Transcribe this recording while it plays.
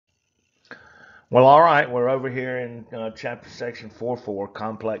Well, all right, we're over here in chapter section 4.4,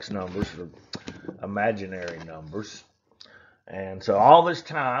 complex numbers, or imaginary numbers. And so all this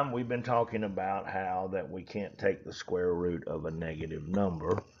time we've been talking about how that we can't take the square root of a negative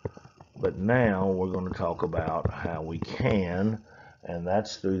number. But now we're going to talk about how we can, and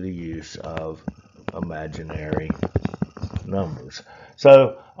that's through the use of imaginary numbers.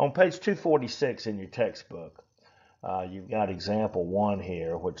 So on page 246 in your textbook, you've got example 1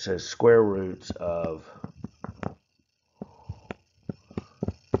 here, which says square roots of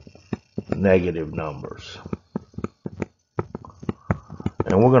negative numbers.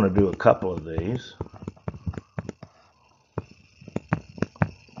 And we're going to do a couple of these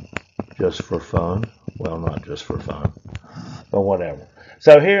just for fun. Well, not just for fun, but whatever.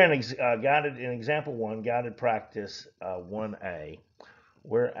 So here in example 1, guided practice 1A,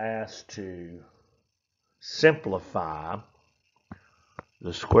 we're asked to simplify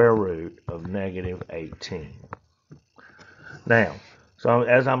the square root of negative 18. Now, so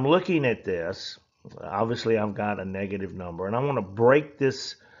as I'm looking at this, obviously I've got a negative number, and I want to break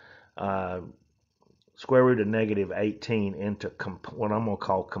this square root of negative 18 into what I'm going to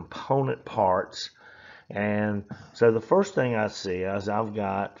call component parts. And so the first thing I see is I've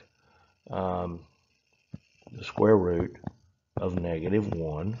got the square root of negative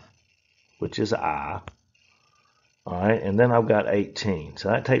 1, which is I. All right, and then I've got 18. So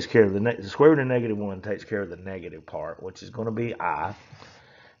that takes care of the square root of negative 1 takes care of the negative part, which is going to be I.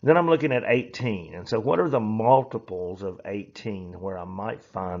 Then I'm looking at 18. And so what are the multiples of 18 where I might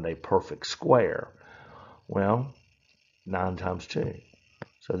find a perfect square? Well, 9 times 2.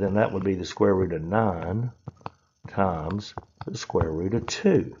 So then that would be the square root of 9 times the square root of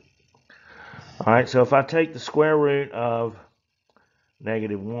 2. All right, so if I take the square root of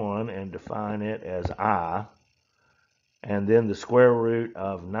negative 1 and define it as I, and then the square root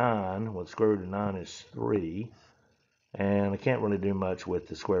of 9, well, the square root of 9 is 3. And I can't really do much with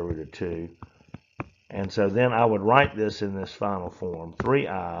the square root of 2. And so then I would write this in this final form.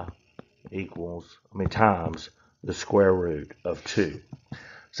 3i times the square root of 2.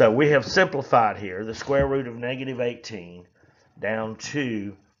 So we have simplified here the square root of negative 18 down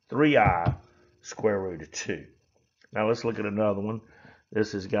to 3i square root of 2. Now let's look at another one.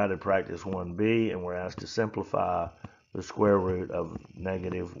 This is guided practice 1b, and we're asked to simplify the square root of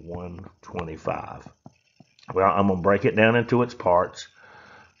negative 125. Well, I'm going to break it down into its parts.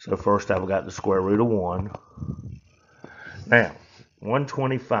 So first I've got the square root of 1. Now,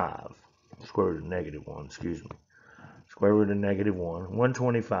 125, square root of negative 1, excuse me. Square root of negative 1,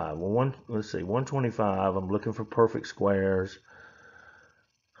 125. Well, let's see, 125, I'm looking for perfect squares.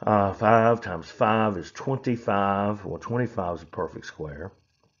 5 times 5 is 25. Well, 25 is a perfect square.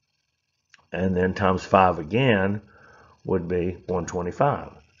 And then times 5 again would be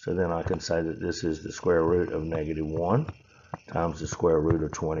 125. So then I can say that this is the square root of negative 1 times the square root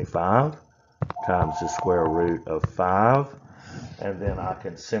of 25 times the square root of 5. And then I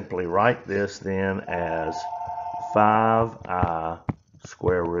can simply write this then as 5i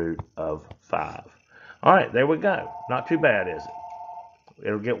square root of 5. All right, there we go. Not too bad, is it?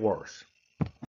 It'll get worse.